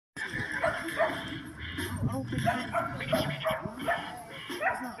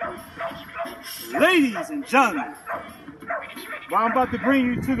Ladies and gentlemen, well, I'm about to bring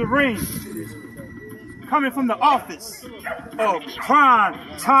you to the ring, coming from the office of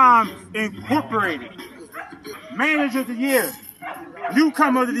Prime Time Incorporated, Manager of the Year,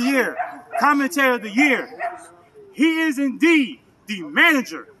 Newcomer of the Year, Commentator of the Year. He is indeed the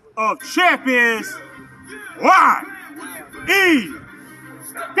manager of champions, R.E.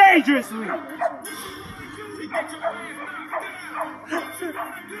 Dangerously.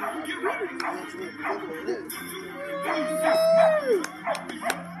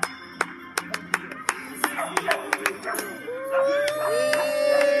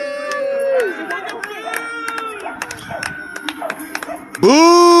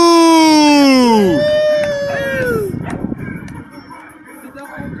 Boo!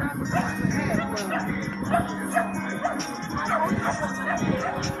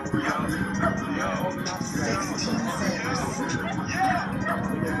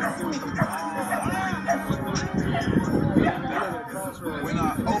 When I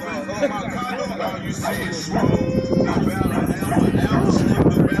open up my condo, all you see is smoke. About a half an ounce,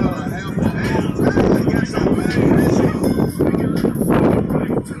 about a half an ounce. I got some bad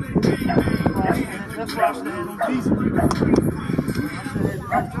Let's watch the hand on Jesus.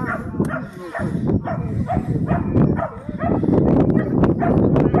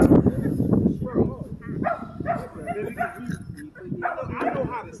 I know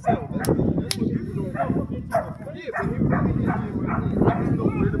how to sell.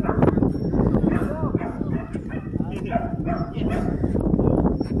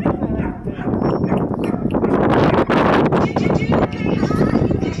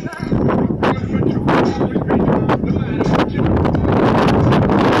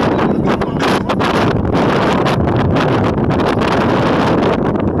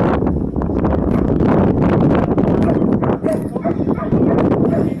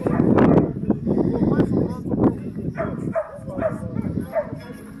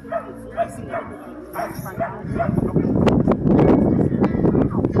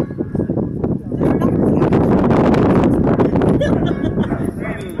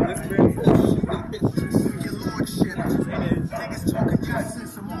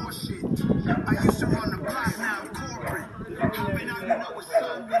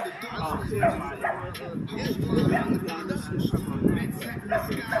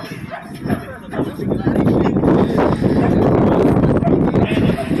 That's what people don't know. Yeah, but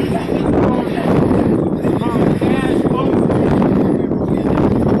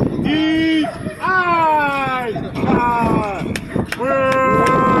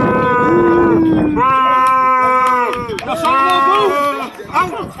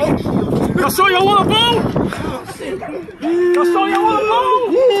So you want to boo? So you want to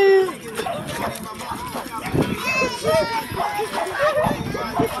boo?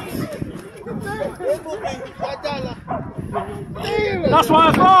 That's what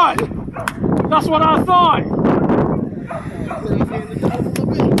I thought. That's what I thought.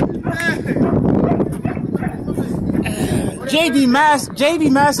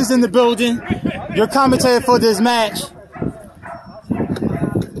 JD Masters in the building. Your commentator for this match.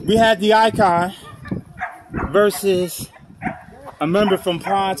 We had the Icon versus a member from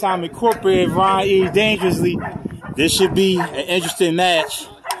Prime Time Incorporated, R.E. Dangerously. This should be an interesting match.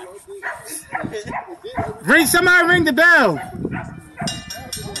 Somebody ring the bell.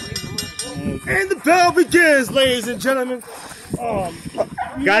 And the bell begins, ladies and gentlemen. Got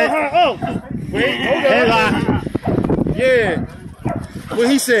it? Oh, wait, hold on. Yeah. What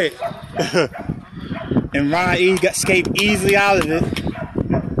he said. And R.E. escaped easily out of it.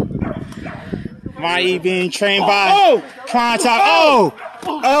 R.E. being trained by Prime Time.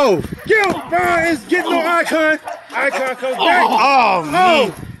 Ron is getting no Icon. Icon comes back.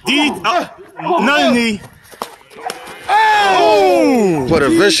 Another knee. What a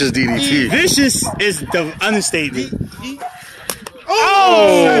vicious DDT. Vicious is the understatement.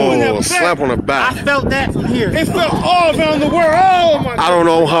 Slap on the back. I felt that from here. It felt all around the world. Oh my God. I don't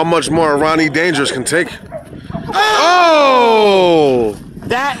know how much more Ronnie Dangerous can take. Oh!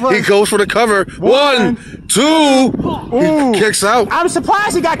 That was, he goes for the cover. One, two. He kicks out. I'm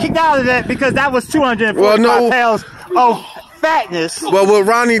surprised he got kicked out of that because that was 245 pounds of fatness. Well, with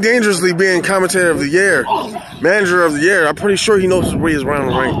Ronnie Dangerously being commentator of the year, manager of the year, I'm pretty sure he knows his way around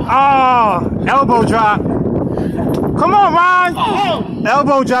the ring. Oh, elbow drop. Come on, Ron.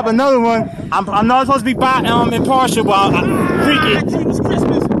 Elbow drop, another one. I'm not supposed to be impartial while I'm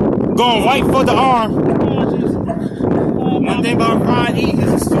freaking going right for the arm. One thing about Ron E,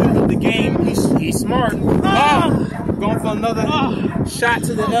 he's a student of the game. He's smart. Going for another shot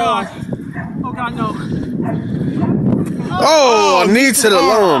to the Oh, a knee to the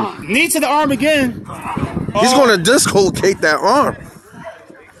arm. Knee to the arm again. He's going to dislocate that arm.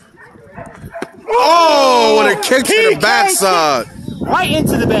 Oh, what a kick to the backside. Right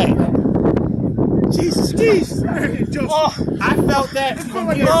into the back. Jesus. Oh, I felt that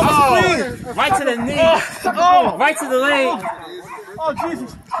from here. Oh, right to the knee. Oh, right to the leg. Oh,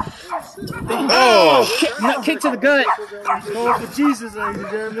 Jesus. Oh. Kick to the gut. Going for Jesus, ladies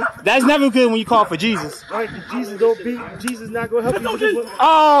and gentlemen. That's never good when you call for Jesus. Right, Jesus don't beat. Jesus not going to help you with this.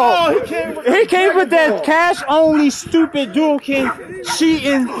 Oh, He he came with that cash only stupid dual king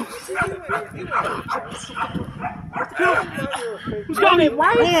cheating. Who's got it?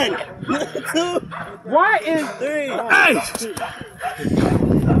 Why is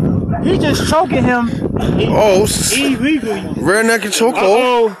he just choking him Oh, illegally? rear naked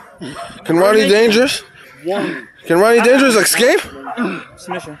chokehold. Oh, Can Ronnie Dangerous? Can Ronnie Dangerous escape?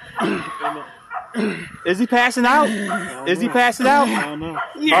 submission. Is he passing out? Is he passing out? I don't know.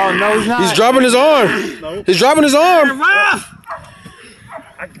 Oh no, he's not. He's dropping his arm. He's dropping his arm.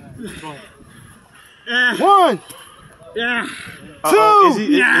 1, 2. Is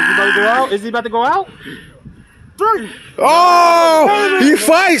he about to go out? Is he about to go out? 3. Oh, he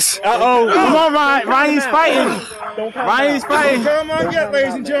fights. Uh-oh. Come on, Ryan. Ryan's fighting. Ryan's fighting. Come on, yet,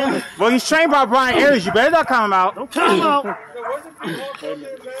 ladies and gentlemen. Well, he's trained by Brian Ayers. You better not count him out. Come out.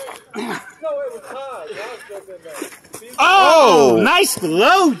 Oh, nice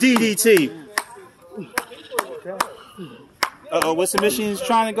low DDT. Uh-oh, what submission he's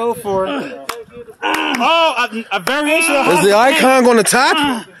trying to go for? Oh, a variation of Is the icon going to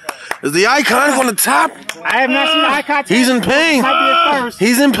tap? Is the icon going to tap? I have not seen Icon. He's in pain. Might be at first.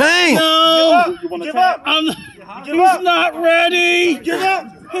 He's in pain. Give up. He's not ready. Give up.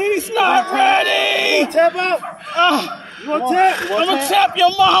 He's not ready. Tap out. You want to tap? I'm gonna tap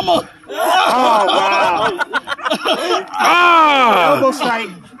your mama. Oh, wow. Ah! Elbow strike.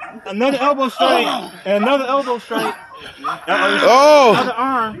 Another elbow strike. And another elbow strike. Another Oh,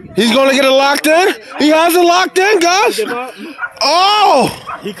 arm. he's going to get it locked in. He has it locked in, guys.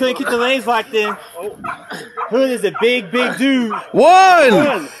 Oh, He couldn't keep the legs locked in. Hood is a big dude.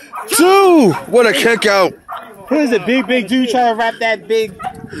 1, 2. What a kick out. Hood is a big dude trying to wrap that big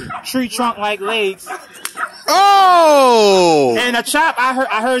tree trunk like legs. Oh, And a chop, I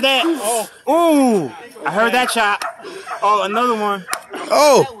heard that. Ooh, I heard that chop. Oh, another one.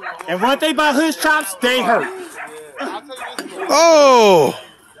 oh, And one thing about Hood's chops, they hurt. oh,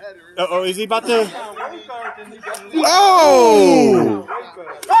 Uh-oh, is he about to? oh.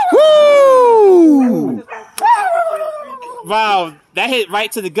 Woo! Wow, that hit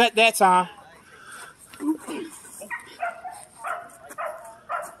right to the gut that time.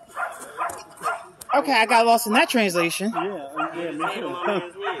 Okay, I got lost in that translation. Yeah, me too.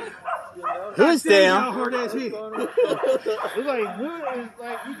 Who's down? Hard ass hit. It's like Hood is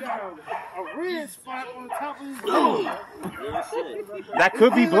like he got a red spot on the top of his nose. That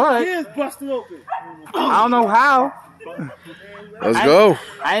could be blood. His busted open. I don't know how. Let's go.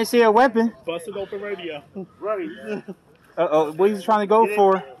 I didn't see a weapon. Busted open radio. Right. Uh-oh, what he's trying to go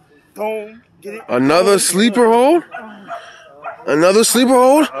for? Boom. Get it. Another sleeper hold. Another sleeper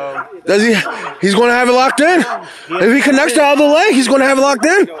hold. Does he? He's going to have it locked in. If he connects to the other leg, he's going to have it locked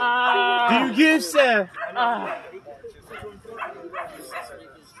in. Do you give Seth?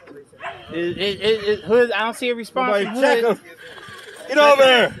 Hood, I don't see a response from Hood. Get over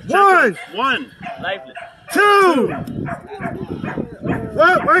there. 1, One. Lifeless. 2.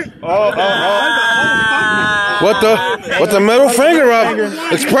 Wait. What the middle finger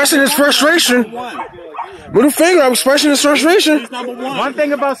up, expressing his frustration. Middle finger up, expressing his frustration. One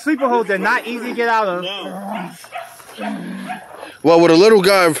thing about sleeper holds, they're not easy to get out of. Well, with a little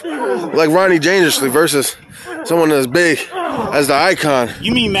guy like Ronnie Dangerously versus someone as big as the icon.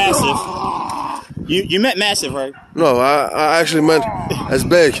 You mean massive. You meant massive, right? No, I actually meant as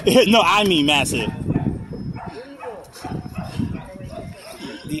big. No, I mean massive.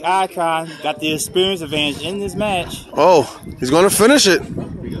 The icon got the experience advantage in this match. Oh, he's going to finish it.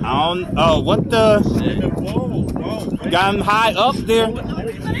 What the? Got him high up there.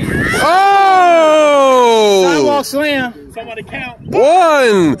 Oh! Sidewalk slam. Somebody count.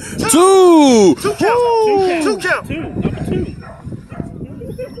 1, 2. 2 count. 2 count. Number 2.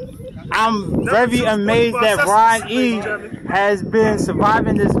 I'm very amazed that Ryan E has been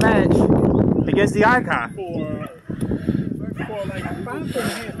surviving this match against the icon. For like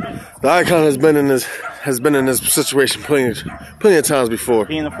 5.5 minutes. The icon has been in this situation plenty of times before.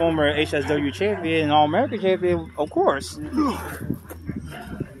 Being a former HSW champion and All-American champion, of course.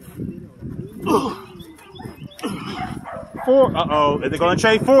 four. Uh-oh. They're going to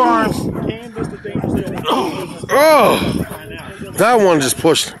trade forearms. Canvas the dangerously. Oh, that one just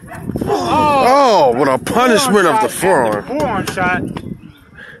pushed. Oh, what a punishment of the forearm. Forearm shot.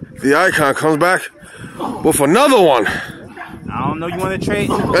 The Icon comes back with another one. I don't know. You want to trade?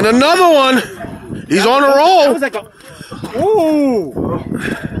 And another one. He's on a That roll. was like a. Ooh.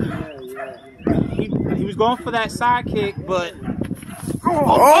 He was going for that side kick, but.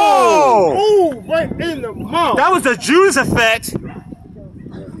 Oh. Ooh, right in the mouth. That was the Judas effect.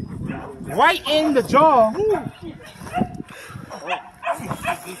 Right in the jaw.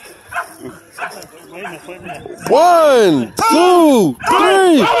 One, two,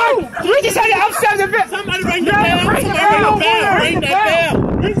 three. We just had to upset the bit. Somebody ring the bell. Somebody ring the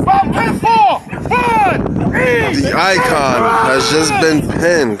bell. He's about 10-4. The Icon has just been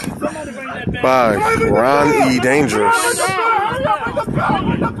pinned by Ron E. Dangerous.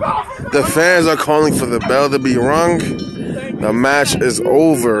 The fans are calling for the bell to be rung. The match is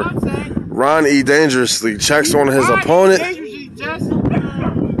over. Ron E. Dangerously checks on his opponent. He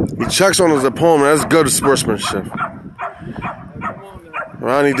checks on his opponent. That's good sportsmanship.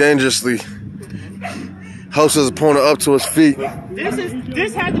 Ron E. Dangerously helps his opponent up to his feet.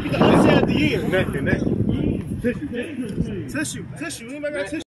 This had to be the upset of the year. Tissue. Anybody got tissue?